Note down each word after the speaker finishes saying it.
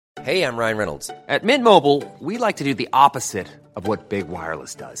Hey, I'm Ryan Reynolds. At Mint Mobile, we like to do the opposite of what Big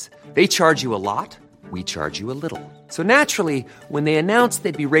Wireless does. They charge you a lot, we charge you a little. So naturally, when they announced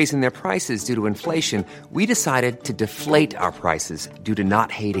they'd be raising their prices due to inflation, we decided to deflate our prices due to not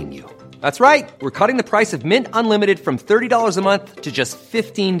hating you. That's right. We're cutting the price of Mint Unlimited from $30 a month to just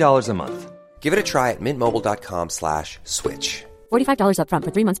 $15 a month. Give it a try at mintmobile.com/switch. $45 up front for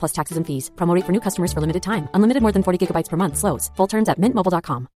 3 months plus taxes and fees. Promo rate for new customers for limited time. Unlimited more than 40 gigabytes per month. Slows full terms at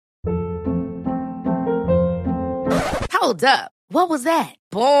mintmobile.com. Hold up. What was that?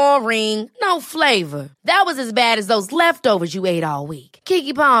 Boring. No flavor. That was as bad as those leftovers you ate all week.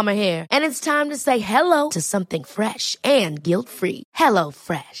 Keke Palmer here, and it's time to say hello to something fresh and guilt-free. Hello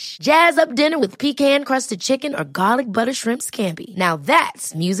Fresh. Jazz up dinner with pecan-crusted chicken or garlic butter shrimp scampi. Now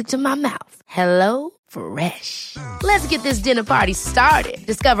that's music to my mouth. Hello Fresh. Let's get this dinner party started.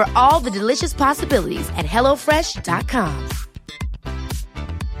 Discover all the delicious possibilities at hellofresh.com.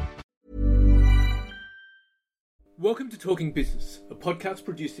 Welcome to Talking Business, a podcast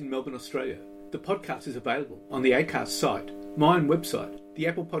produced in Melbourne, Australia. The podcast is available on the Acast site, my own website, the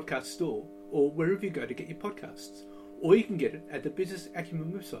Apple Podcast Store, or wherever you go to get your podcasts. Or you can get it at the Business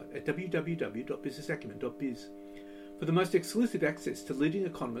Acumen website at www.businessacumen.biz. For the most exclusive access to leading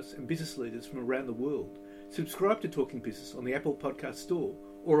economists and business leaders from around the world, subscribe to Talking Business on the Apple Podcast Store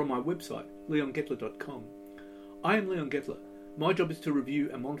or on my website, leongettler.com. I am Leon Gettler. My job is to review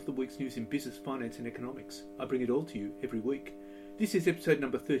and monitor the week's news in business, finance and economics. I bring it all to you every week. This is episode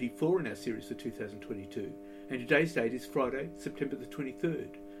number 34 in our series for 2022, and today's date is Friday, September the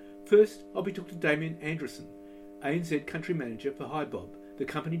 23rd. First, I'll be talking to Damien Anderson, ANZ Country Manager for HiBob, the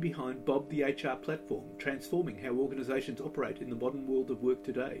company behind Bob the HR platform, transforming how organisations operate in the modern world of work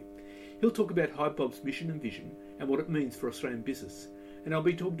today. He'll talk about HiBob's mission and vision and what it means for Australian business. And I'll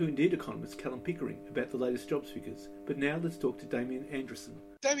be talking to Indeed economist Callum Pickering about the latest jobs figures. But now let's talk to Damien Anderson.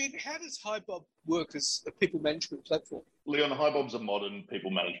 Damien, how does HiBob work as a people management platform? Leon, HiBob's a modern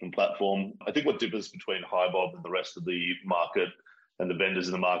people management platform. I think what differs between HiBob and the rest of the market and the vendors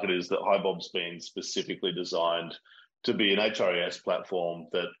in the market is that HiBob's been specifically designed to be an HRIS platform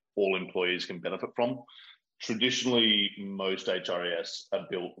that all employees can benefit from. Traditionally, most HRIS are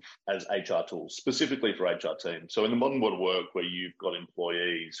built as HR tools, specifically for HR teams. So in the modern world of work where you've got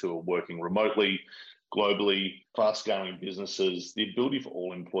employees who are working remotely, globally, fast-scaling businesses, the ability for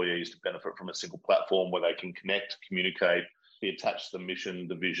all employees to benefit from a single platform where they can connect, communicate, be attached to the mission,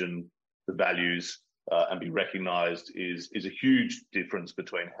 the vision, the values, and be recognised is a huge difference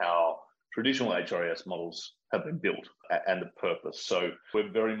between how traditional HRIS models have been built and the purpose. So we're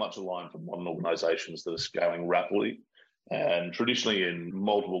very much aligned for modern organisations that are scaling rapidly and traditionally in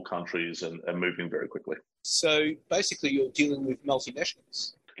multiple countries and moving very quickly. So basically you're dealing with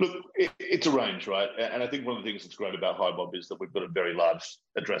multinationals. Look, it's a range, right? And I think one of the things that's great about HiBob is that we've got a very large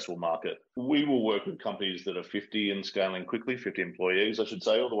addressable market. We will work with companies that are 50 and scaling quickly, 50 employees, I should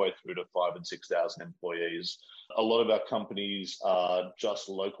say, all the way through to 5,000 and 6,000 employees. A lot of our companies are just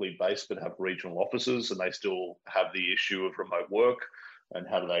locally based but have regional offices, and they still have the issue of remote work and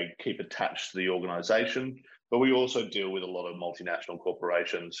how do they keep attached to the organisation. But we also deal with a lot of multinational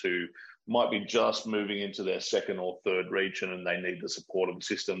corporations who might be just moving into their second or third region and they need the support of a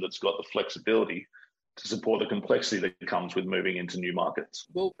system that's got the flexibility to support the complexity that comes with moving into new markets.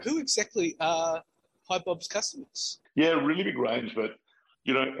 Well, who exactly are HiBob's customers? Yeah, really big range, but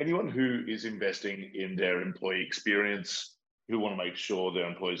anyone who is investing in their employee experience, who want to make sure their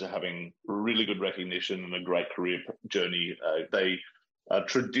employees are having really good recognition and a great career journey. They are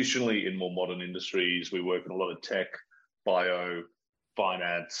traditionally in more modern industries. We work in a lot of tech, bio,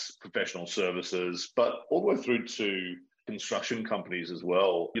 finance, professional services, but all the way through to construction companies as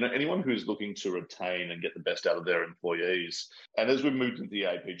well. Anyone who's looking to retain and get the best out of their employees. And as we've moved into the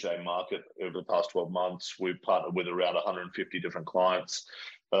APJ market over the past 12 months, we've partnered with around 150 different clients.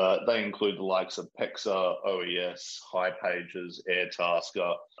 They include the likes of PEXA, OES, hipages,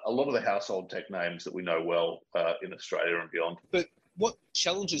 Airtasker, a lot of the household tech names that we know well in Australia and beyond. But what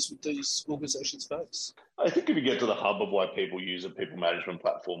challenges would these organisations face? I think if you get to the hub of why people use a people management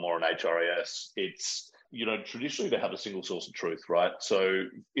platform or an HRIS, it's, traditionally they have a single source of truth, right? So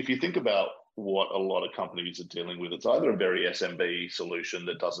if you think about what a lot of companies are dealing with, it's either a very SMB solution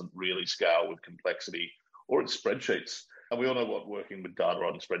that doesn't really scale with complexity, or it's spreadsheets. And we all know what working with data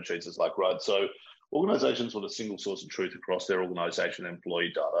on spreadsheets is like, right? So organizations want a single source of truth across their organization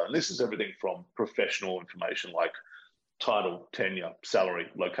employee data. And this is everything from professional information like title, tenure, salary,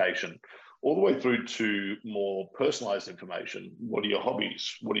 location, all the way through to more personalized information. What are your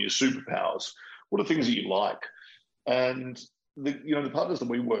hobbies? What are your superpowers? What are things that you like? And the partners that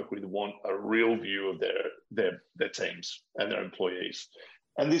we work with want a real view of their teams and their employees.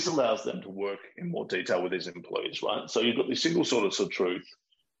 And this allows them to work in more detail with these employees, right? So you've got the single source of truth.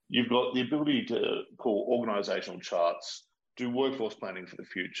 You've got the ability to pull organizational charts, do workforce planning for the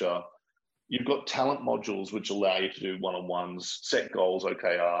future. You've got talent modules, which allow you to do one-on-ones, set goals,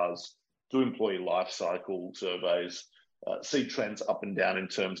 OKRs, do employee life cycle surveys, see trends up and down in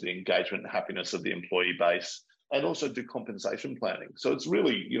terms of the engagement and happiness of the employee base, and also do compensation planning. So it's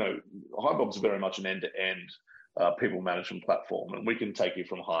really, HiBob's very much an end-to-end people management platform, and we can take you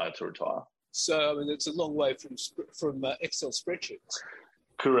from hire to retire. So, I mean, it's a long way from Excel spreadsheets.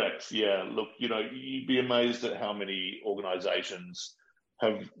 Correct. Yeah. Look, you'd be amazed at how many organizations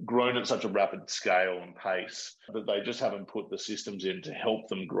have grown at such a rapid scale and pace that they just haven't put the systems in to help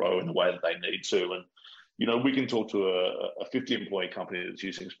them grow in the way that they need to. And, we can talk to a 50-employee company that's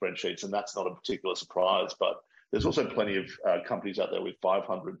using spreadsheets, and that's not a particular surprise. But there's also plenty of companies out there with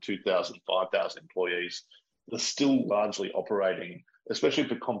 500, 2,000, 5,000 employees that are still largely operating, especially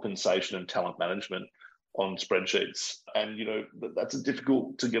for compensation and talent management, on spreadsheets. And, that's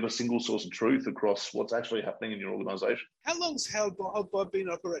difficult to get a single source of truth across what's actually happening in your organization. How long's HiBob been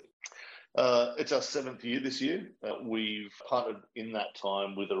operating? It's our 7th year this year. We've partnered in that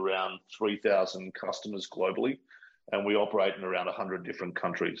time with around 3,000 customers globally, and we operate in around 100 different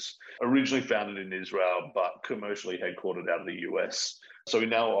countries. Originally founded in Israel, but commercially headquartered out of the US. So we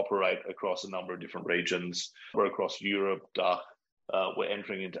now operate across a number of different regions. We're across Europe, DACH. We're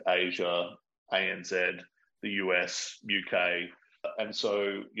entering into Asia, ANZ, the US, UK. And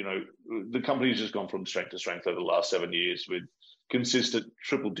so, the company's just gone from strength to strength over the last 7 years with consistent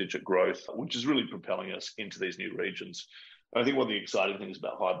triple-digit growth, which is really propelling us into these new regions. And I think one of the exciting things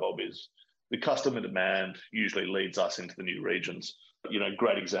about HiBob is the customer demand usually leads us into the new regions.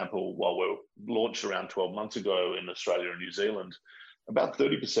 Great example, while we're launched around 12 months ago in Australia and New Zealand, about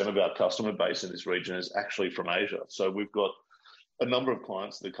 30% of our customer base in this region is actually from Asia. So we've got a number of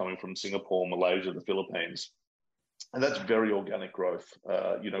clients that are coming from Singapore, Malaysia, the Philippines, and that's very organic growth.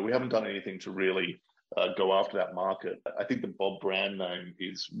 We haven't done anything to really go after that market. I think the Bob brand name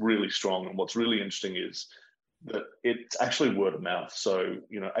is really strong, and what's really interesting is that it's actually word of mouth. So,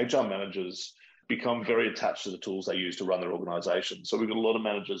 HR managers become very attached to the tools they use to run their organization. So we've got a lot of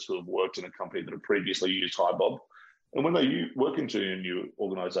managers who have worked in a company that have previously used HiBob, and when they work into a new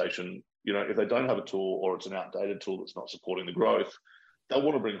organization, if they don't have a tool or it's an outdated tool that's not supporting the growth, they'll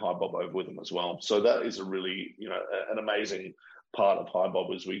want to bring HiBob over with them as well. So that is a really, an amazing part of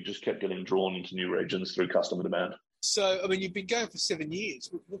HiBob, is we just kept getting drawn into new regions through customer demand. So, I mean, you've been going for 7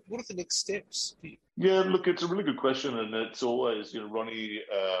 years. What are the next steps? Yeah, look, it's a really good question. And it's always, Ronnie,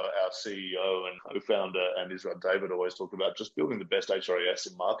 our CEO and co-founder, and Israel David always talk about just building the best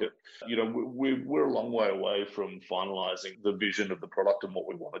HRIS in market. We're a long way away from finalizing the vision of the product and what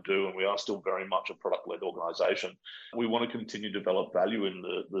we want to do. And we are still very much a product-led organization. We want to continue to develop value in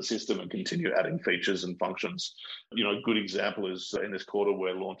the system and continue adding features and functions. A good example is in this quarter,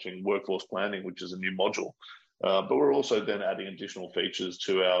 we're launching workforce planning, which is a new module. But we're also then adding additional features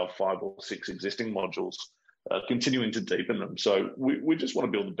to our 5 or 6 existing modules, continuing to deepen them. So we just want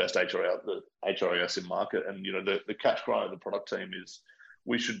to build the best HRIS in market. And, the catch cry of the product team is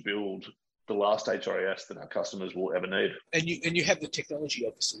we should build the last HRIS that our customers will ever need. And you have the technology,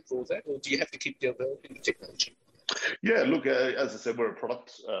 obviously, for that, or do you have to keep developing the technology? Yeah, look, as I said, we're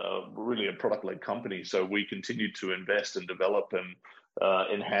really a product-led company. So we continue to invest and develop and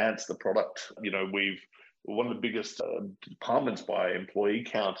enhance the product. One of the biggest departments by employee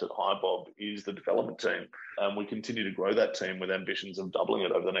count at HiBob is the development team. And we continue to grow that team with ambitions of doubling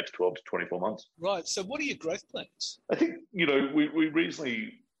it over the next 12 to 24 months. Right. So what are your growth plans? I think, we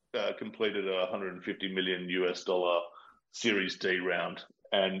recently completed a $150 million Series D round.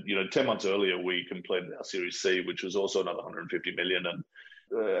 And, 10 months earlier, we completed our Series C, which was also another $150 million. And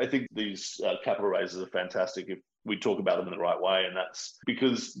I think these capital raises are fantastic if we talk about them in the right way. And that's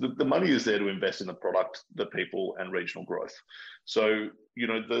because the money is there to invest in the product, the people, and regional growth. So,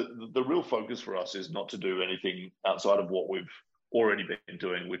 the real focus for us is not to do anything outside of what we've already been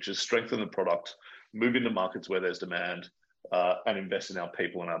doing, which is strengthen the product, move into markets where there's demand, and invest in our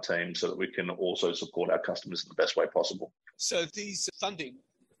people and our team so that we can also support our customers in the best way possible. So these funding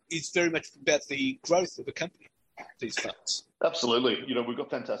is very much about the growth of the company, these funds. Absolutely. We've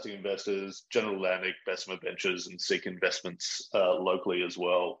got fantastic investors, General Atlantic, Bessemer Ventures, and Seek Investments locally as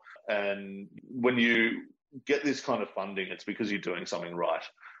well. And when you get this kind of funding, it's because you're doing something right.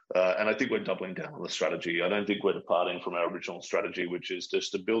 And I think we're doubling down on the strategy. I don't think we're departing from our original strategy, which is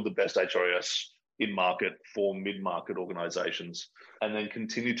just to build the best HRIS in market for mid-market organizations and then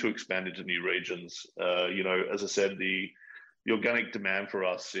continue to expand into new regions. As I said, the the organic demand for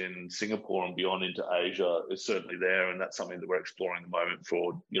us in Singapore and beyond into Asia is certainly there, and that's something that we're exploring at the moment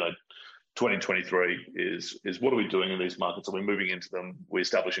for 2023 is what are we doing in these markets? Are we moving into them? We're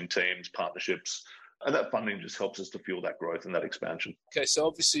establishing teams, partnerships, and that funding just helps us to fuel that growth and that expansion. Okay, so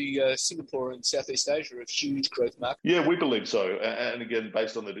obviously Singapore and Southeast Asia are huge growth markets. Yeah, we believe so. And again,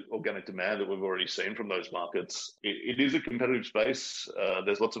 based on the organic demand that we've already seen from those markets, it is a competitive space.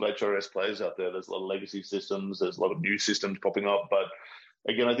 There's lots of HRS players out there. There's a lot of legacy systems. There's a lot of new systems popping up. But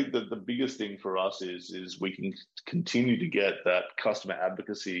again, I think that the biggest thing for us is we can continue to get that customer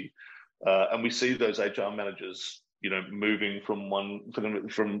advocacy. And we see those HR managers moving from a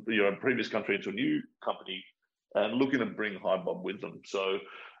previous country into a new company and looking to bring HighBob with them. So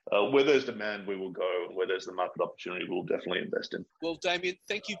where there's demand, we will go. And where there's the market opportunity, we'll definitely invest in. Well, Damien,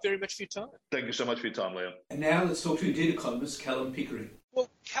 thank you very much for your time. Thank you so much for your time, Leo. And now let's talk to Indeed economist Callum Pickering. Well,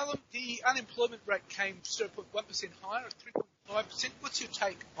 Callum, the unemployment rate came 0.1% higher at 3.5%. What's your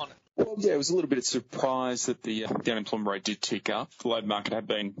take on it? Well, yeah, it was a little bit of surprise that the unemployment rate did tick up. The labour market had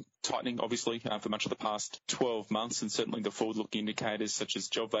been tightening, obviously, for much of the past 12 months, and certainly the forward-looking indicators such as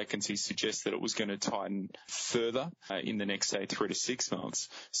job vacancies suggest that it was going to tighten further in the next, say, 3 to 6 months.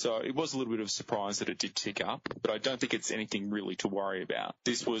 So it was a little bit of a surprise that it did tick up, but I don't think it's anything really to worry about.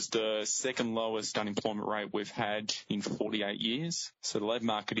 This was the second lowest unemployment rate we've had in 48 years, so the labour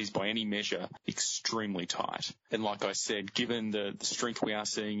market is, by any measure, extremely tight. And like I said, given the strength we are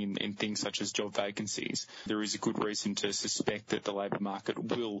seeing in things such as job vacancies, there is a good reason to suspect that the labour market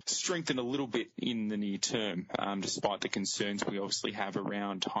will strengthen a little bit in the near term, despite the concerns we obviously have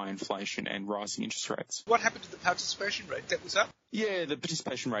around high inflation and rising interest rates. What happened to the participation rate? That was up? Yeah, the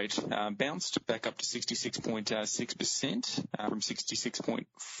participation rate bounced back up to 66.6% from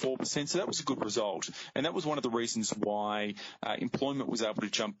 66.4%. So that was a good result. And that was one of the reasons why employment was able to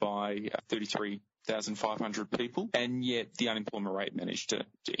jump by 33,500 people, and yet the unemployment rate managed to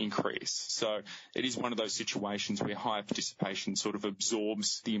increase. So it is one of those situations where higher participation sort of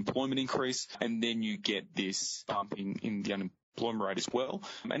absorbs the employment increase, and then you get this bump in the unemployment rate as well.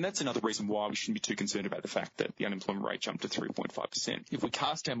 And that's another reason why we shouldn't be too concerned about the fact that the unemployment rate jumped to 3.5%. If we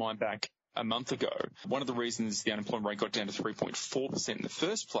cast our mind back a month ago, one of the reasons the unemployment rate got down to 3.4% in the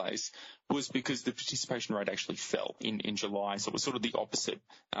first place was because the participation rate actually fell in July. So it was sort of the opposite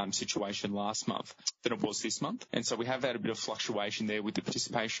situation last month than it was this month. And so we have had a bit of fluctuation there with the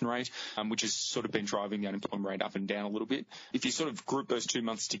participation rate, which has sort of been driving the unemployment rate up and down a little bit. If you sort of group those 2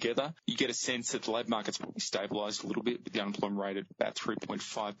 months together, you get a sense that the labour market's probably stabilised a little bit with the unemployment rate at about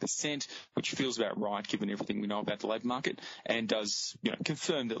 3.5%, which feels about right given everything we know about the labour market, and does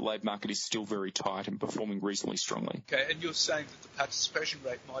confirm that the labour market is still very tight and performing reasonably strongly. Okay, and you're saying that the participation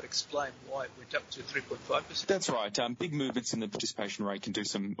rate might explain why it went up to 3.5%? That's right. Big movements in the participation rate can do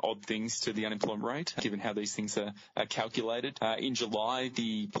some odd things to the unemployment rate, given how these things are calculated. In July,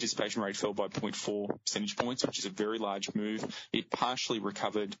 the participation rate fell by 0.4 percentage points, which is a very large move. It partially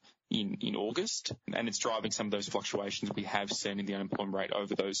recovered in August, and it's driving some of those fluctuations we have seen in the unemployment rate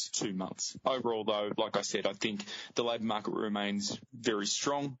over those 2 months. Overall, though, like I said, I think the labour market remains very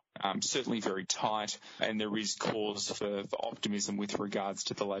strong, certainly very tight, and there is cause for optimism with regards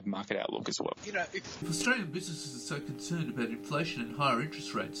to the labour market outlook as well. If Australian businesses are so concerned about inflation and higher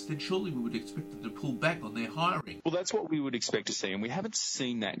interest rates, then surely we would expect them to pull back on their hiring. Well, that's what we would expect to see, and we haven't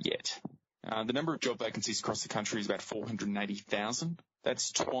seen that yet. The number of job vacancies across the country is about 480,000.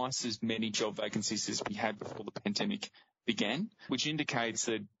 That's twice as many job vacancies as we had before the pandemic began, which indicates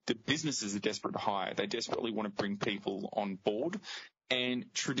that the businesses are desperate to hire. They desperately want to bring people on board. And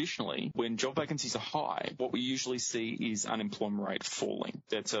traditionally, when job vacancies are high, what we usually see is unemployment rate falling.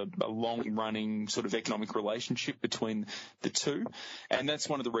 That's a long-running sort of economic relationship between the two. And that's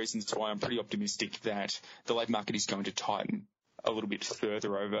one of the reasons why I'm pretty optimistic that the labour market is going to tighten a little bit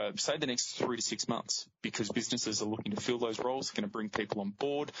further over, say, the next 3 to 6 months, because businesses are looking to fill those roles, going to bring people on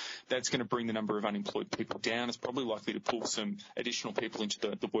board. That's going to bring the number of unemployed people down. It's probably likely to pull some additional people into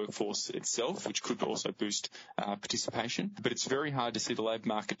the workforce itself, which could also boost participation. But it's very hard to see the labour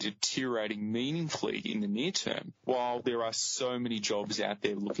market deteriorating meaningfully in the near term, while there are so many jobs out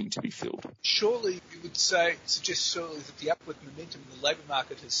there looking to be filled. Surely you would suggest that the upward momentum in the labour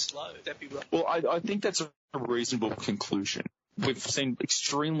market has slowed. Would that be right? Well, I think that's a reasonable conclusion. We've seen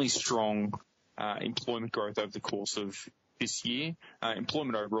extremely strong employment growth over the course of this year.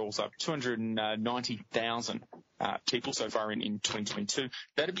 Employment overall is up 290,000 people so far in 2022.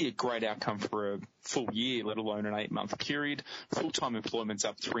 That'd be a great outcome for a full year, let alone an 8-month period. Full-time employment's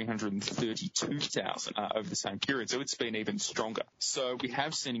up 332,000 over the same period, so it's been even stronger. So we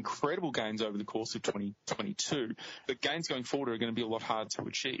have seen incredible gains over the course of 2022, but gains going forward are going to be a lot harder to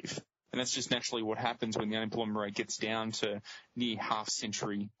achieve. And that's just naturally what happens when the unemployment rate gets down to near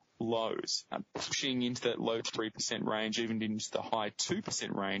half-century lows. Pushing into that low 3% range, even into the high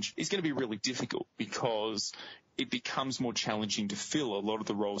 2% range, is going to be really difficult because it becomes more challenging to fill a lot of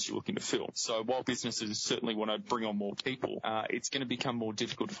the roles you're looking to fill. So while businesses certainly want to bring on more people, it's going to become more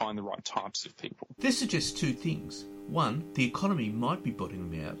difficult to find the right types of people. This suggests two things. One, the economy might be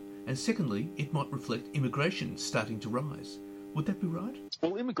bottoming out, and secondly, it might reflect immigration starting to rise. Would that be right?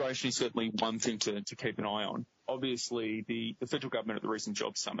 Well, immigration is certainly one thing to keep an eye on. Obviously, the federal government at the recent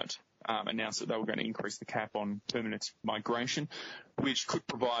Jobs Summit announced that they were going to increase the cap on permanent migration, which could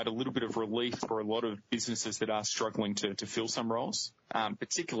provide a little bit of relief for a lot of businesses that are struggling to fill some roles,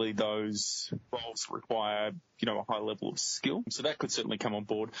 particularly those roles that require, a high level of skill. So that could certainly come on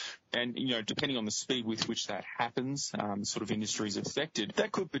board. And, depending on the speed with which that happens, sort of industries affected,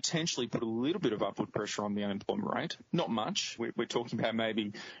 that could potentially put a little bit of upward pressure on the unemployment rate. Not much. We're talking about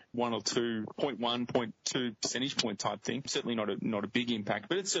maybe 1 or 2, 0.1, 0.2 percentage point type thing. Certainly not a big impact,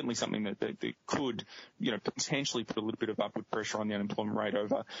 but it's certainly something that could, potentially put a little bit of upward pressure on the unemployment rate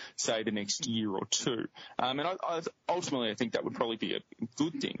over, say, the next year or two. And ultimately, I think that would probably be a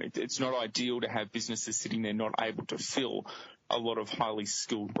good thing. It's not ideal to have businesses sitting there not able to fill a lot of highly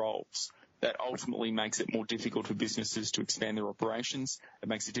skilled roles. That ultimately makes it more difficult for businesses to expand their operations. It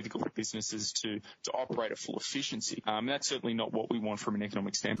makes it difficult for businesses to operate at full efficiency. That's certainly not what we want from an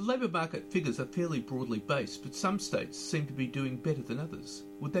economic standpoint. The labour market figures are fairly broadly based, but some states seem to be doing better than others.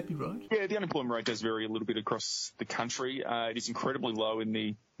 Would that be right? Yeah, the unemployment rate does vary a little bit across the country. It is incredibly low in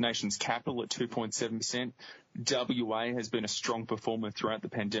the nation's capital at 2.7%. WA has been a strong performer throughout the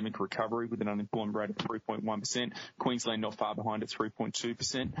pandemic recovery with an unemployment rate of 3.1%. Queensland not far behind at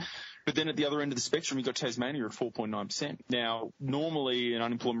 3.2%. But then at the other end of the spectrum, you've got Tasmania at 4.9%. Now, normally an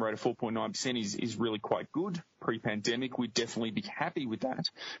unemployment rate of 4.9% is really quite good. Pre-pandemic, we'd definitely be happy with that.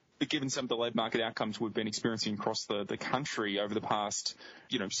 But given some of the labour market outcomes we've been experiencing across the country over the past,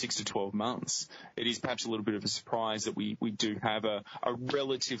 6 to 12 months, it is perhaps a little bit of a surprise that we do have a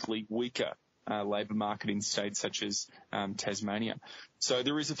relatively weaker labour market in states such as Tasmania. So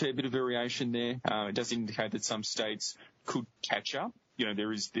there is a fair bit of variation there. It does indicate that some states could catch up.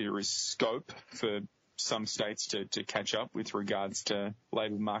 There is scope for some states to catch up with regards to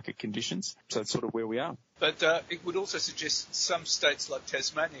labour market conditions. So that's sort of where we are. But it would also suggest some states like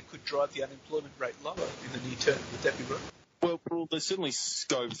Tasmania could drive the unemployment rate lower in the near term. Would that be right? Well, there's certainly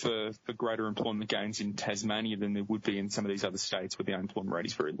scope for greater employment gains in Tasmania than there would be in some of these other states where the unemployment rate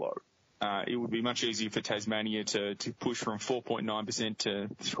is very low. It would be much easier for Tasmania to push from 4.9% to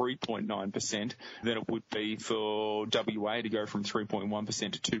 3.9% than it would be for WA to go from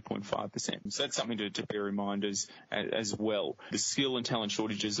 3.1% to 2.5%. So that's something to bear in mind as well. The skill and talent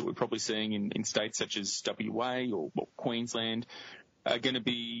shortages that we're probably seeing in states such as WA or Queensland are going to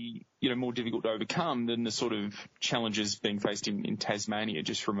be, more difficult to overcome than the sort of challenges being faced in Tasmania,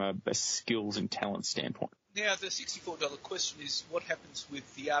 just from a skills and talent standpoint. Now, the $64 question is what happens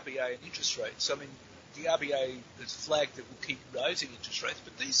with the RBA and interest rates? I mean, the RBA has flagged that we'll keep raising interest rates,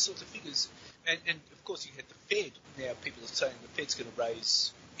 but these sorts of figures, and of course you had the Fed. Now people are saying the Fed's going to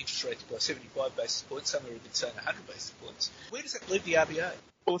raise interest rates by 75 basis points. Some are even saying 100 basis points. Where does that leave the RBA?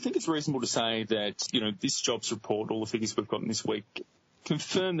 Well, I think it's reasonable to say that, this jobs report, all the figures we've gotten this week,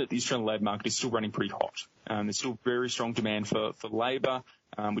 confirm that the Australian labour market is still running pretty hot. There's still very strong demand for labour,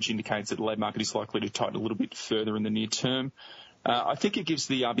 which indicates that the labour market is likely to tighten a little bit further in the near term. I think it gives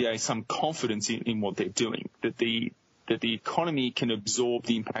the RBA some confidence in what they're doing, that the economy can absorb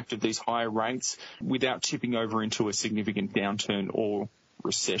the impact of these higher rates without tipping over into a significant downturn or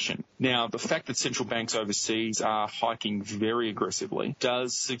recession. Now, the fact that central banks overseas are hiking very aggressively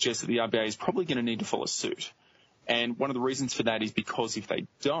does suggest that the RBA is probably going to need to follow suit. And one of the reasons for that is because if they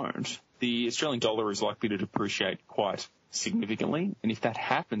don't, the Australian dollar is likely to depreciate quite significantly. And if that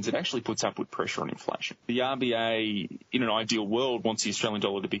happens, it actually puts upward pressure on inflation. The RBA, in an ideal world, wants the Australian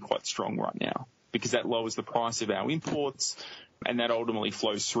dollar to be quite strong right now because that lowers the price of our imports and that ultimately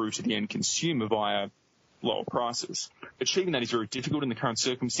flows through to the end consumer via lower prices. Achieving that is very difficult in the current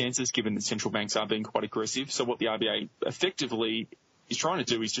circumstances given that central banks are being quite aggressive. So what the RBA effectively is trying to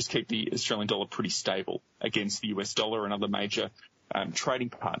do is just keep the Australian dollar pretty stable against the US dollar and other major trading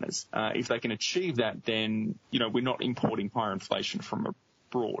partners. If they can achieve that, then, we're not importing higher inflation from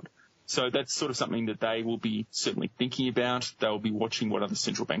abroad. So that's sort of something that they will be certainly thinking about. They'll be watching what other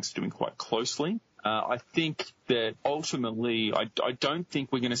central banks are doing quite closely. I think that ultimately, I don't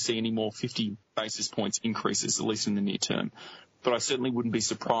think we're going to see any more 50 basis points increases, at least in the near term. But I certainly wouldn't be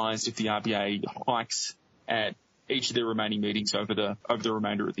surprised if the RBA hikes at each of their remaining meetings over the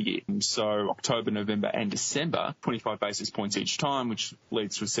remainder of the year. So October, November and December, 25 basis points each time, which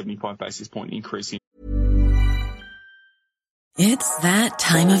leads to a 75 basis point increase in. It's that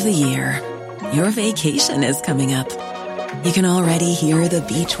time of the year. Your vacation is coming up. You can already hear the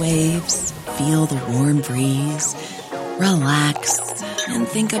beach waves, feel the warm breeze, relax, and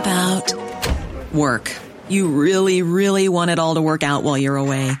think about work. You really, really want it all to work out while you're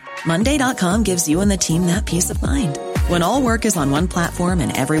away. Monday.com gives you and the team that peace of mind. When all work is on one platform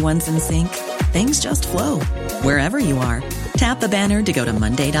and everyone's in sync, things just flow. Wherever you are, tap the banner to go to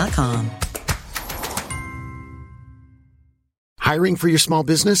Monday.com. Hiring for your small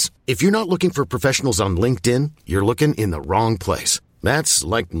business? If you're not looking for professionals on LinkedIn, you're looking in the wrong place. That's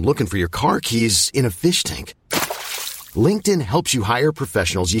like looking for your car keys in a fish tank. LinkedIn helps you hire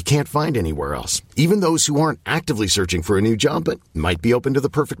professionals you can't find anywhere else, even those who aren't actively searching for a new job but might be open to the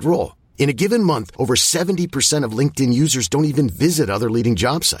perfect role. In a given month, over 70% of LinkedIn users don't even visit other leading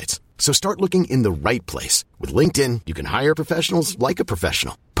job sites. So start looking in the right place. With LinkedIn, you can hire professionals like a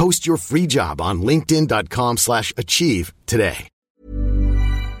professional. Post your free job on linkedin.com/achieve today.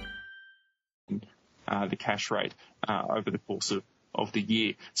 The cash rate over the course of the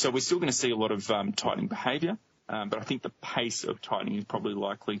year. So we're still going to see a lot of tightening behaviour. But I think the pace of tightening is probably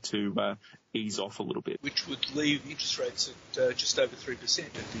likely to ease off a little bit. Which would leave interest rates at just over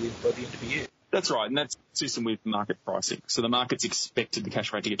 3% by the end of the year. That's right, and that's consistent with market pricing. So the market's expected the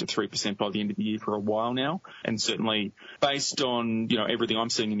cash rate to get to 3% by the end of the year for a while now, and certainly based on everything I'm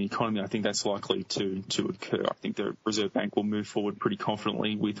seeing in the economy, I think that's likely to occur. I think the Reserve Bank will move forward pretty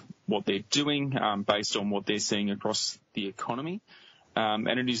confidently with what they're doing based on what they're seeing across the economy. And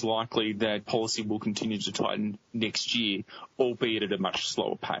it is likely that policy will continue to tighten next year, albeit at a much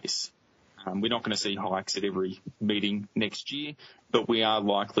slower pace. We're not going to see hikes at every meeting next year, but we are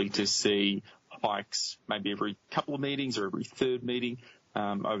likely to see hikes maybe every couple of meetings or every third meeting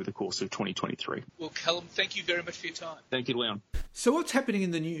over the course of 2023. Well, Callum, thank you very much for your time. Thank you, Leon. So what's happening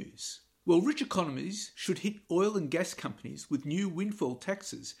in the news? Well, rich economies should hit oil and gas companies with new windfall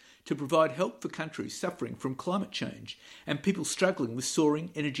taxes to provide help for countries suffering from climate change and people struggling with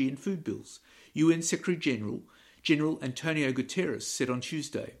soaring energy and food bills, UN Secretary-General Antonio Guterres said on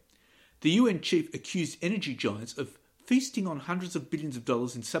Tuesday. The UN chief accused energy giants of feasting on hundreds of billions of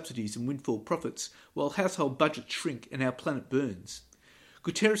dollars in subsidies and windfall profits while household budgets shrink and our planet burns.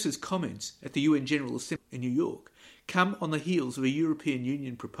 Guterres' comments at the UN General Assembly in New York come on the heels of a European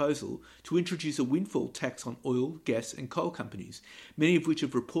Union proposal to introduce a windfall tax on oil, gas and coal companies, many of which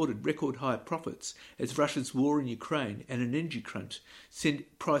have reported record high profits as Russia's war in Ukraine and an energy crunch send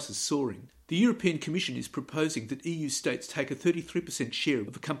prices soaring. The European Commission is proposing that EU states take a 33% share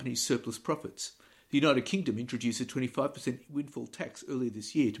of a company's surplus profits. The United Kingdom introduced a 25% windfall tax earlier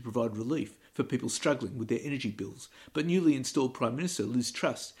this year to provide relief for people struggling with their energy bills, but newly installed Prime Minister Liz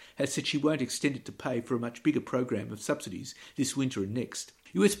Truss has said she won't extend it to pay for a much bigger program of subsidies this winter and next.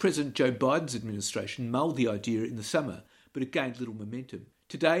 US President Joe Biden's administration mulled the idea in the summer, but it gained little momentum.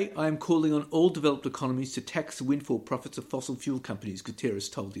 Today, I am calling on all developed economies to tax the windfall profits of fossil fuel companies, Guterres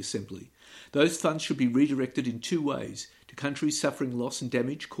told the Assembly. Those funds should be redirected in two ways, to countries suffering loss and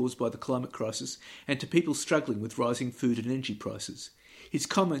damage caused by the climate crisis and to people struggling with rising food and energy prices. His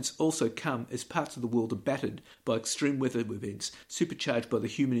comments also come as parts of the world are battered by extreme weather events supercharged by the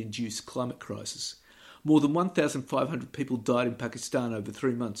human-induced climate crisis. More than 1,500 people died in Pakistan over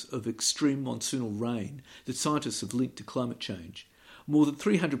 3 months of extreme monsoonal rain that scientists have linked to climate change. More than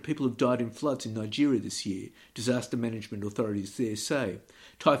 300 people have died in floods in Nigeria this year, disaster management authorities there say.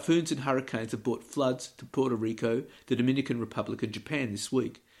 Typhoons and hurricanes have brought floods to Puerto Rico, the Dominican Republic and Japan this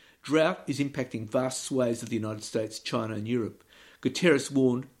week. Drought is impacting vast swathes of the United States, China and Europe. Guterres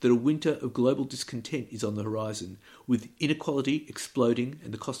warned that a winter of global discontent is on the horizon, with inequality exploding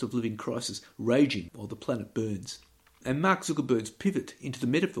and the cost of living crisis raging while the planet burns. And Mark Zuckerberg's pivot into the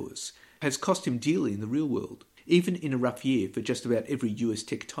metaverse has cost him dearly in the real world. Even in a rough year for just about every US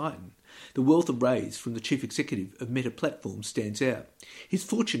tech titan, the wealth raised from the chief executive of Meta Platforms stands out. His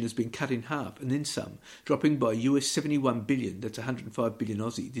fortune has been cut in half and then some, dropping by US 71 billion, that's 105 billion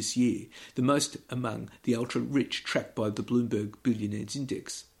Aussie this year, the most among the ultra-rich tracked by the Bloomberg Billionaires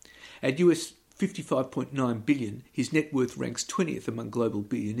Index. At US 55.9 billion, his net worth ranks 20th among global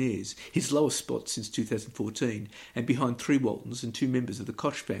billionaires, his lowest spot since 2014, and behind 3 Waltons and 2 members of the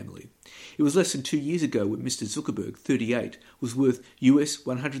Koch family. It was less than 2 years ago when Mr. Zuckerberg, 38, was worth US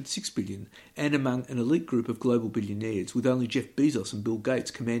 106 billion, and among an elite group of global billionaires, with only Jeff Bezos and Bill Gates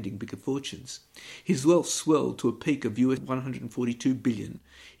commanding bigger fortunes. His wealth swelled to a peak of US 142 billion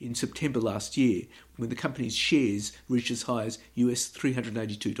in September last year, when the company's shares reached as high as US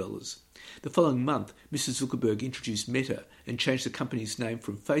 $382. The following month, Mr. Zuckerberg introduced Meta and changed the company's name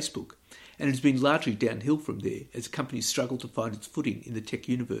from Facebook, and it has been largely downhill from there as the company struggled to find its footing in the tech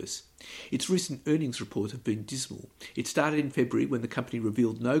universe. Its recent earnings reports have been dismal. It started in February when the company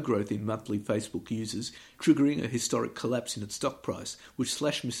revealed no growth in monthly Facebook users, triggering a historic collapse in its stock price, which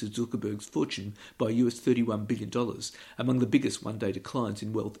slashed Mr. Zuckerberg's fortune by US $31 billion, among the biggest one-day declines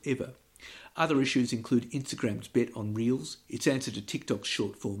in wealth ever. Other issues include Instagram's bet on Reels, its answer to TikTok's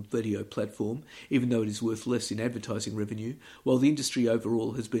short-form video platform, even though it is worth less in advertising revenue, while the industry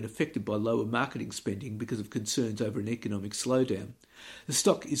overall has been affected by lower marketing spending because of concerns over an economic slowdown. The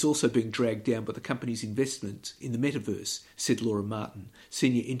stock is also being dragged down by the company's investments in the metaverse, said Laura Martin,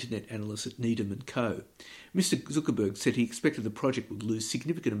 senior internet analyst at Needham & Co. Mr. Zuckerberg said he expected the project would lose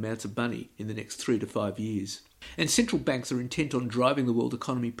significant amounts of money in the next 3 to 5 years. And central banks are intent on driving the world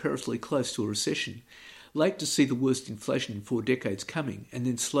economy perilously close to a recession. Late to see the worst inflation in 4 decades coming, and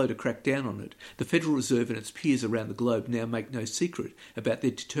then slow to crack down on it, the Federal Reserve and its peers around the globe now make no secret about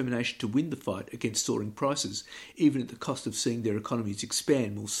their determination to win the fight against soaring prices, even at the cost of seeing their economies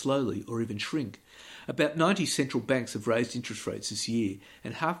expand more slowly or even shrink. About 90 central banks have raised interest rates this year,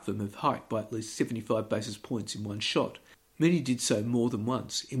 and half of them have hiked by at least 75 basis points in one shot. Many did so more than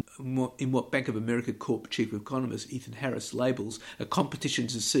once, in what Bank of America Corp Chief Economist Ethan Harris labels a competition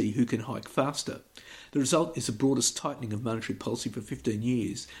to see who can hike faster. The result is the broadest tightening of monetary policy for 15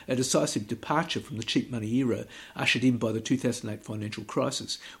 years, a decisive departure from the cheap money era ushered in by the 2008 financial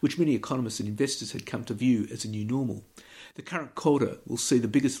crisis, which many economists and investors had come to view as a new normal. The current quarter will see the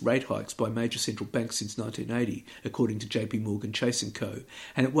biggest rate hikes by major central banks since 1980, according to JP Morgan Chase & Co.,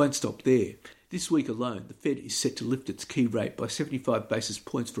 and it won't stop there. This week alone, the Fed is set to lift its key rate by 75 basis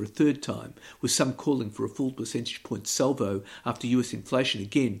points for a third time, with some calling for a full percentage point salvo after US inflation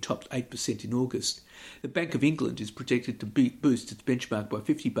again topped 8% in August. The Bank of England is projected to boost its benchmark by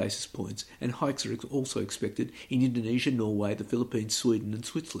 50 basis points, and hikes are also expected in Indonesia, Norway, the Philippines, Sweden and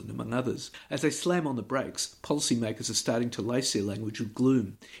Switzerland, among others. As they slam on the brakes, policymakers are starting to lace their language with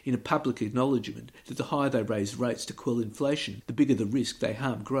gloom, in a public acknowledgement that the higher they raise rates to quell inflation, the bigger the risk they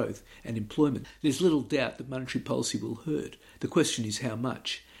harm growth and employment. There's little doubt that monetary policy will hurt. The question is how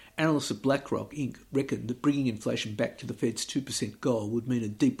much. Analysts at BlackRock Inc. reckon that bringing inflation back to the Fed's 2% goal would mean a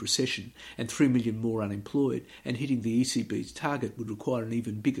deep recession and 3 million more unemployed, and hitting the ECB's target would require an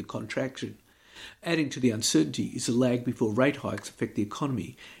even bigger contraction. Adding to the uncertainty is the lag before rate hikes affect the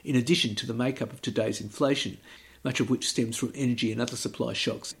economy, in addition to the makeup of today's inflation, much of which stems from energy and other supply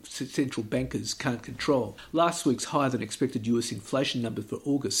shocks central bankers can't control. Last week's higher-than-expected US inflation number for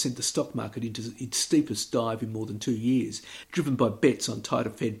August sent the stock market into its steepest dive in more than 2 years, driven by bets on tighter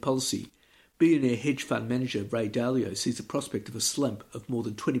Fed policy. Billionaire hedge fund manager Ray Dalio sees the prospect of a slump of more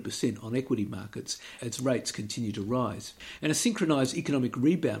than 20% on equity markets as rates continue to rise. And a synchronised economic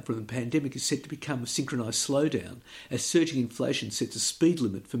rebound from the pandemic is set to become a synchronised slowdown, as surging inflation sets a speed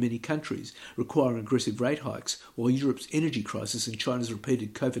limit for many countries, requiring aggressive rate hikes, while Europe's energy crisis and China's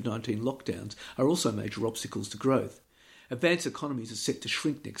repeated COVID-19 lockdowns are also major obstacles to growth. Advanced economies are set to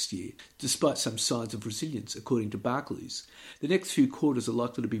shrink next year, despite some signs of resilience, according to Barclays. The next few quarters are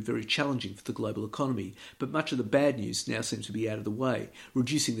likely to be very challenging for the global economy, but much of the bad news now seems to be out of the way,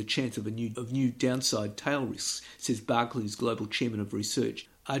 reducing the chance of new downside tail risks, says Barclays Global Chairman of Research,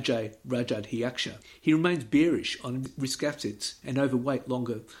 Ajay Rajadhyaksha. He remains bearish on risk assets and overweight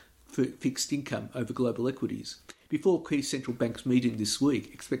longer fixed income over global equities. Before key central banks meeting this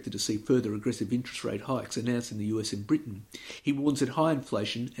week expected to see further aggressive interest rate hikes announced in the US and Britain, he warns that high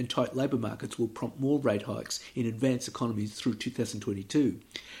inflation and tight labour markets will prompt more rate hikes in advanced economies through 2022,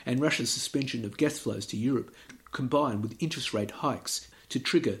 and Russia's suspension of gas flows to Europe, combined with interest rate hikes, to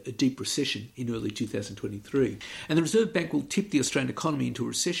trigger a deep recession in early 2023. And the Reserve Bank will tip the Australian economy into a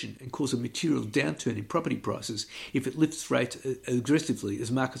recession and cause a material downturn in property prices if it lifts rates aggressively as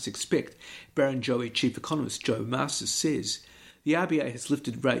markets expect, Barrenjoey Chief Economist Joe Masters says. The RBA has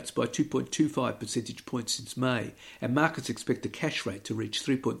lifted rates by 2.25 percentage points since May, and markets expect the cash rate to reach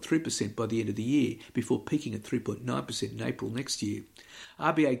 3.3% by the end of the year, before peaking at 3.9% in April next year.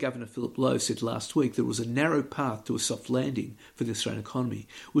 RBA Governor Philip Lowe said last week there was a narrow path to a soft landing for the Australian economy,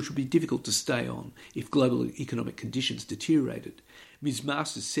 which would be difficult to stay on if global economic conditions deteriorated. Ms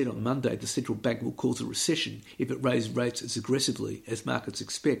Masters said on Monday the central bank will cause a recession if it raises rates as aggressively as markets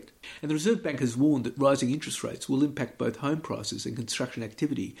expect. And the Reserve Bank has warned that rising interest rates will impact both home prices and construction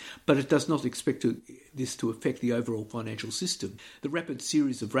activity, but it does not expect this to affect the overall financial system. The rapid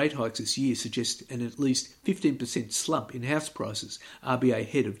series of rate hikes this year suggests an at least 15% slump in house prices, RBA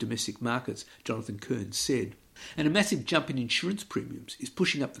head of domestic markets Jonathan Kearns said. And a massive jump in insurance premiums is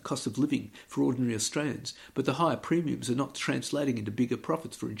pushing up the cost of living for ordinary Australians, but the higher premiums are not translating into bigger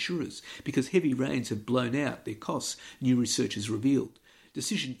profits for insurers because heavy rains have blown out their costs, new research has revealed.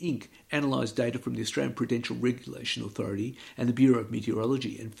 Decision Inc. analysed data from the Australian Prudential Regulation Authority and the Bureau of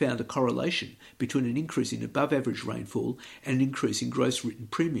Meteorology and found a correlation between an increase in above-average rainfall and an increase in gross written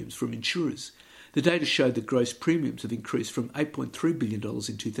premiums from insurers. The data showed that gross premiums have increased from $8.3 billion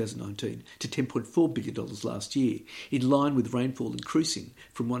in 2019 to $10.4 billion last year, in line with rainfall increasing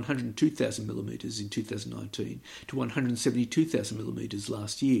from 102,000 millimetres in 2019 to 172,000 millimetres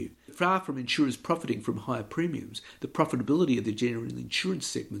last year. Far from insurers profiting from higher premiums, the profitability of the general insurance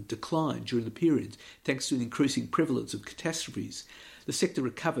segment declined during the period thanks to an increasing prevalence of catastrophes. The sector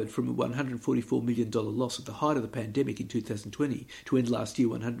recovered from a $144 million loss at the height of the pandemic in 2020 to end last year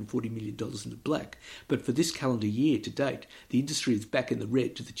 $140 million in the black. But for this calendar year to date, the industry is back in the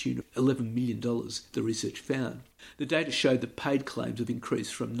red to the tune of $11 million, the research found. The data showed that paid claims have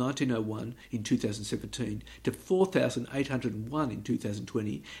increased from 1901 in 2017 to 4,801 in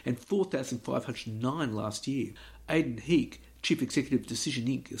 2020 and 4,509 last year. Aidan Heek, Chief Executive of Decision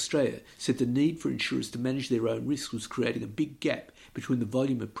Inc. Australia, said the need for insurers to manage their own risks was creating a big gap between the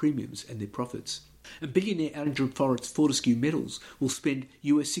volume of premiums and their profits. And billionaire Andrew Fortescue Metals will spend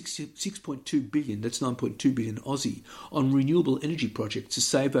US $6.2 billion, that's 9.2 billion Aussie, on renewable energy projects to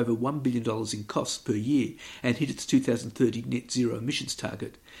save over $1 billion in costs per year and hit its 2030 net zero emissions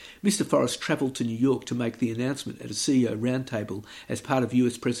target. Mr. Forrest travelled to New York to make the announcement at a CEO roundtable as part of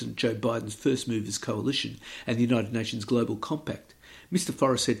US President Joe Biden's First Movers Coalition and the United Nations Global Compact. Mr.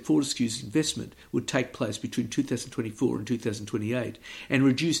 Forrest said Fortescue's investment would take place between 2024 and 2028 and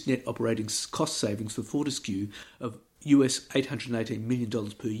reduce net operating cost savings for Fortescue of US $818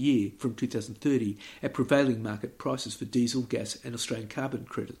 million per year from 2030 at prevailing market prices for diesel, gas and Australian carbon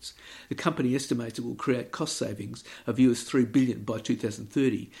credits. The company estimates it will create cost savings of US $3 billion by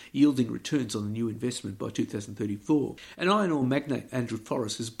 2030, yielding returns on the new investment by 2034. And iron ore magnate Andrew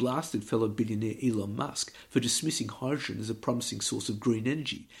Forrest has blasted fellow billionaire Elon Musk for dismissing hydrogen as a promising source of green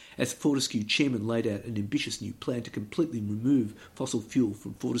energy, as Fortescue chairman laid out an ambitious new plan to completely remove fossil fuel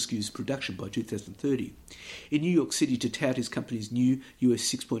from Fortescue's production by 2030. In New York City, to tout his company's new US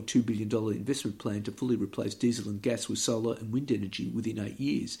 $6.2 billion investment plan to fully replace diesel and gas with solar and wind energy within 8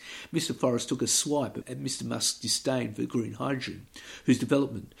 years, Mr. Forrest took a swipe at Mr. Musk's disdain for green hydrogen, whose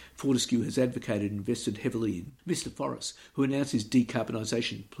development Fortescue has advocated and invested heavily in. Mr. Forrest, who announced his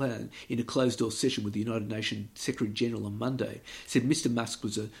decarbonisation plan in a closed-door session with the United Nations Secretary-General on Monday, said Mr. Musk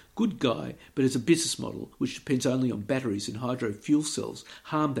was a good guy, but as a business model, which depends only on batteries and hydro fuel cells,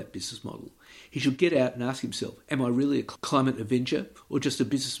 harmed that business model. He should get out and ask himself, am I really a climate avenger or just a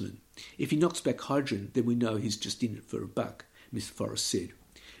businessman? If he knocks back hydrogen, then we know he's just in it for a buck, Mr. Forrest said.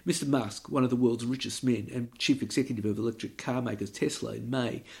 Mr. Musk, one of the world's richest men and chief executive of electric car makers Tesla in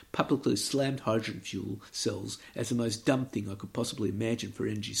May, publicly slammed hydrogen fuel cells as the most dumb thing I could possibly imagine for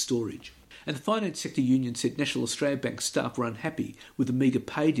energy storage. And the finance sector union said National Australia Bank staff were unhappy with the meagre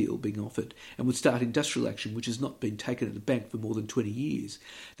pay deal being offered and would start industrial action which has not been taken at the bank for more than 20 years.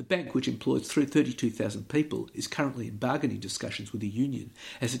 The bank, which employs 32,000 people, is currently in bargaining discussions with the union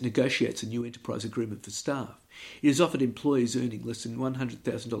as it negotiates a new enterprise agreement for staff. It has offered employees earning less than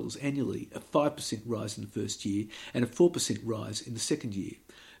 $100,000 annually a 5% rise in the first year and a 4% rise in the second year.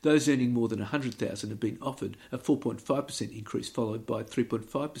 Those earning more than $100,000 have been offered a 4.5% increase followed by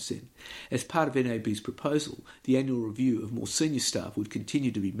 3.5%. As part of NAB's proposal, the annual review of more senior staff would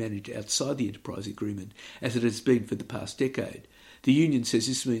continue to be managed outside the enterprise agreement as it has been for the past decade. The union says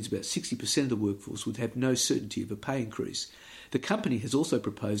this means about 60% of the workforce would have no certainty of a pay increase. The company has also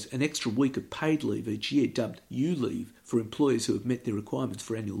proposed an extra week of paid leave each year, dubbed U-Leave, for employees who have met their requirements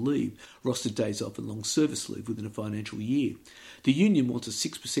for annual leave, rostered days off and long service leave within a financial year. The union wants a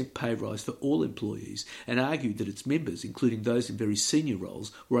 6% pay rise for all employees and argued that its members, including those in very senior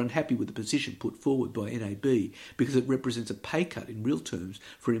roles, were unhappy with the position put forward by NAB because it represents a pay cut in real terms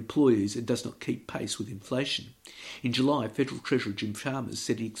for employees and does not keep pace with inflation. In July, Federal Treasurer Jim Chalmers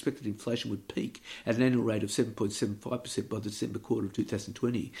said he expected inflation would peak at an annual rate of 7.75% by the December quarter of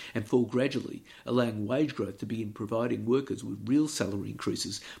 2020 and fall gradually, allowing wage growth to begin providing workers with real salary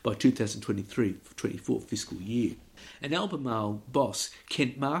increases by 2023-24 fiscal year. And Albemarle boss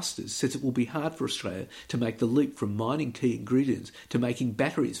Kent Masters says it will be hard for Australia to make the leap from mining key ingredients to making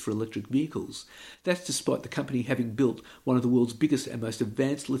batteries for electric vehicles. That's despite the company having built one of the world's biggest and most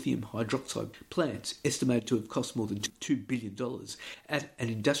advanced lithium hydroxide plants, estimated to have cost more than $2 billion, at an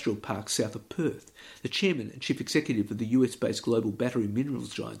industrial park south of Perth. The chairman and chief executive of the US-based global battery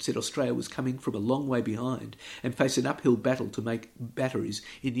minerals giant said Australia was coming from a long way behind and faced an uphill battle to make batteries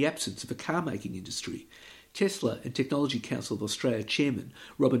in the absence of a car-making industry. Tesla and Technology Council of Australia Chairman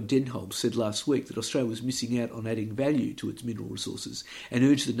Robin Denholm said last week that Australia was missing out on adding value to its mineral resources and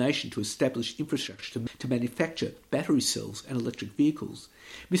urged the nation to establish infrastructure to manufacture battery cells and electric vehicles.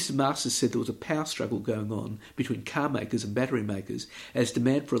 Mr Masters said there was a power struggle going on between car makers and battery makers as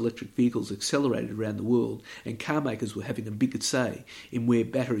demand for electric vehicles accelerated around the world and car makers were having a bigger say in where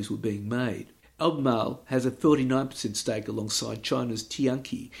batteries were being made. Albemarle has a 49% stake alongside China's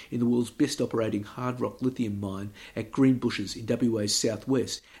Tianqi in the world's best operating hard rock lithium mine at Greenbushes in WA's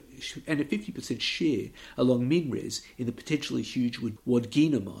southwest, and a 50% share along MinRes in the potentially huge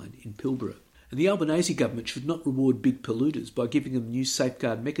Wodgina mine in Pilbara. And the Albanese government should not reward big polluters by giving them new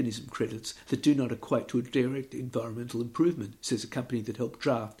safeguard mechanism credits that do not equate to a direct environmental improvement, says a company that helped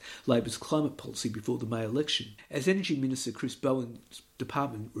draft Labor's climate policy before the May election. As Energy Minister Chris Bowen's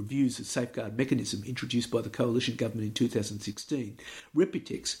department reviews the safeguard mechanism introduced by the coalition government in 2016,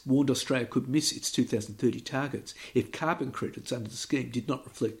 Reputex warned Australia could miss its 2030 targets if carbon credits under the scheme did not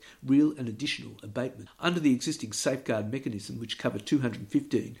reflect real and additional abatement. Under the existing safeguard mechanism, which covered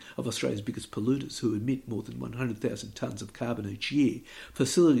 215 of Australia's biggest polluters who emit more than 100,000 tonnes of carbon each year,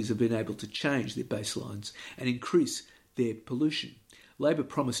 facilities have been able to change their baselines and increase their pollution. Labor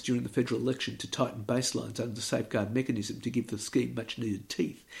promised during the federal election to tighten baselines under the safeguard mechanism to give the scheme much-needed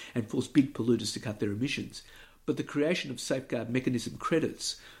teeth and force big polluters to cut their emissions. But the creation of safeguard mechanism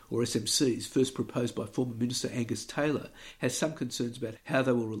credits, or SMCs, first proposed by former Minister Angus Taylor, has some concerns about how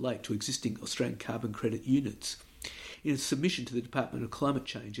they will relate to existing Australian carbon credit units. In a submission to the Department of Climate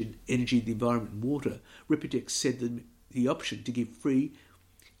Change and Energy, the Environment and Water, Reputex said that the option to give free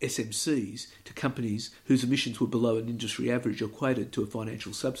SMCs to companies whose emissions were below an industry average equated to a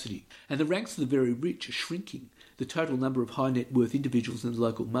financial subsidy. And the ranks of the very rich are shrinking. The total number of high net worth individuals in the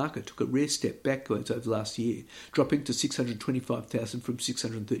local market took a rare step backwards over last year, dropping to 625,000 from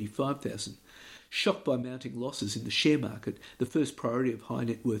 635,000. Shocked by mounting losses in the share market, the first priority of high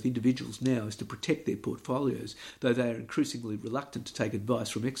net worth individuals now is to protect their portfolios, though they are increasingly reluctant to take advice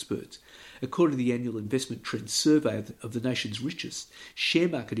from experts. According to the annual Investment Trends survey of the nation's richest, share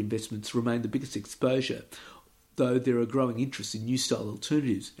market investments remain the biggest exposure, though there are growing interest in new style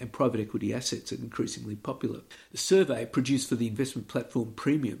alternatives and private equity assets are increasingly popular. The survey, produced for the investment platform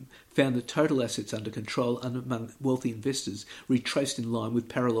Premium, found that total assets under control among wealthy investors retraced in line with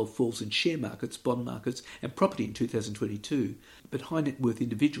parallel falls in share markets, bond markets and property in 2022. But high net worth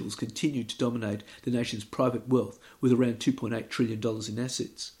individuals continue to dominate the nation's private wealth with around $2.8 trillion in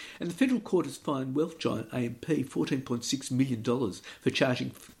assets. And the federal court has fined wealth giant AMP $14.6 million for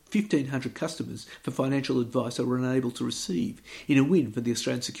charging 1,500 customers for financial advice they were unable to receive, in a win for the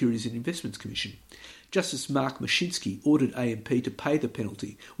Australian Securities and Investments Commission. Justice Mark Mashinsky ordered AMP to pay the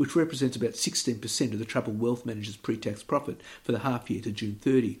penalty, which represents about 16% of the troubled wealth manager's pre-tax profit for the half year to June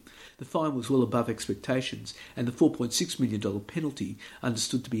 30. The fine was well above expectations, and the $4.6 million penalty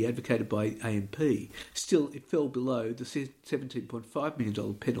understood to be advocated by AMP. Still, it fell below the $17.5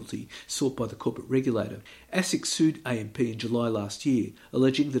 million penalty sought by the corporate regulator. ASIC sued AMP in July last year,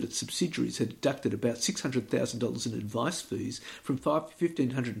 alleging that its subsidiaries had deducted about $600,000 in advice fees from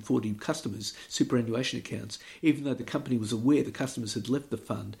 1,540 customers' superannuation accounts, even though the company was aware the customers had left the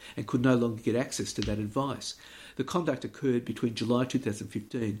fund and could no longer get access to that advice. The conduct occurred between July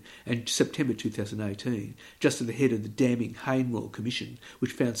 2015 and September 2018, just at the head of the damning Hayne Royal Commission,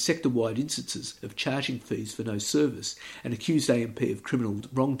 which found sector-wide instances of charging fees for no service and accused AMP of criminal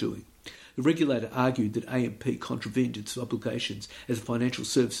wrongdoing. The regulator argued that AMP contravened its obligations as a financial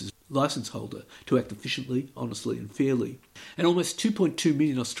services licence holder to act efficiently, honestly and fairly. And almost 2.2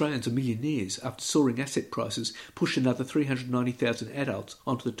 million Australians are millionaires after soaring asset prices push another 390,000 adults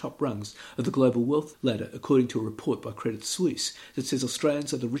onto the top rungs of the global wealth ladder, according to a report by Credit Suisse that says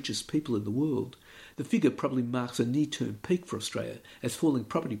Australians are the richest people in the world. The figure probably marks a near-term peak for Australia, as falling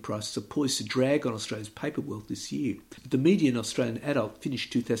property prices are poised to drag on Australia's paper wealth this year. The median Australian adult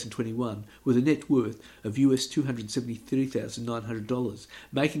finished 2021 with a net worth of US $273,900,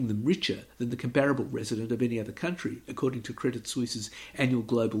 making them richer than the comparable resident of any other country, according to Credit Suisse's annual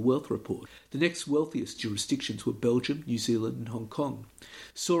Global Wealth Report. The next wealthiest jurisdictions were Belgium, New Zealand and Hong Kong.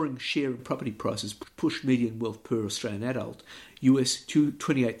 Soaring share and property prices pushed median wealth per Australian adult US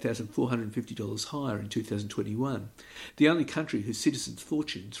 $28,450 higher in 2021. The only country whose citizens'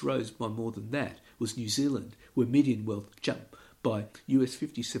 fortunes rose by more than that was New Zealand, where median wealth jumped by US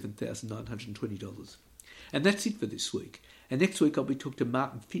 $57,920. And that's it for this week. And next week I'll be talking to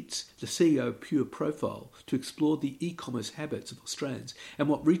Martin Fitz, the CEO of Pure Profile, to explore the e-commerce habits of Australians and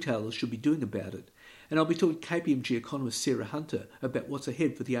what retailers should be doing about it. And I'll be talking to KPMG economist Sarah Hunter about what's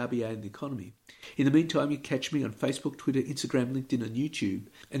ahead for the RBA and the economy. In the meantime, you can catch me on Facebook, Twitter, Instagram, LinkedIn and YouTube.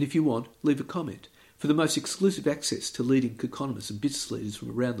 And if you want, leave a comment. For the most exclusive access to leading economists and business leaders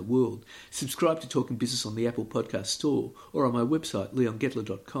from around the world, subscribe to Talking Business on the Apple Podcast Store or on my website,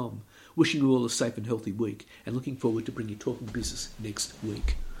 leongettler.com. Wishing you all a safe and healthy week, and looking forward to bringing Talking Business next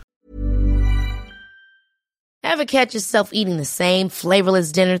week. Ever catch yourself eating the same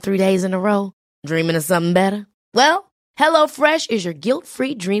flavorless dinner 3 days in a row? Dreaming of something better? Well, HelloFresh is your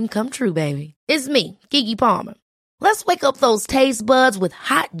guilt-free dream come true, baby. It's me, Keke Palmer. Let's wake up those taste buds with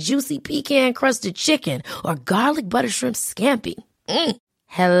hot, juicy pecan-crusted chicken or garlic butter shrimp scampi.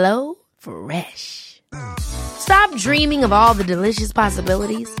 Hello Fresh. Stop dreaming of all the delicious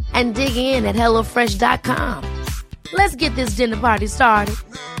possibilities and dig in at HelloFresh.com. Let's get this dinner party started.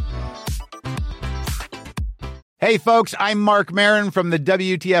 Hey, folks, I'm Mark Maron from the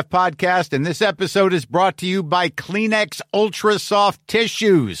WTF Podcast, and this episode is brought to you by Kleenex Ultra Soft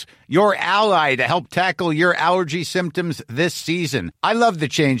Tissues, your ally to help tackle your allergy symptoms this season. I love the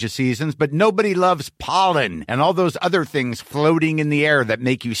change of seasons, but nobody loves pollen and all those other things floating in the air that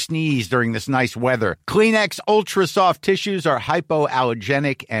make you sneeze during this nice weather. Kleenex Ultra Soft Tissues are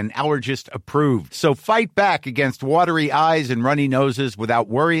hypoallergenic and allergist approved, so fight back against watery eyes and runny noses without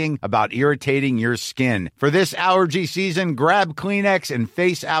worrying about irritating your skin. For this allergy season, grab Kleenex and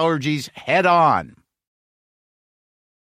face allergies head on.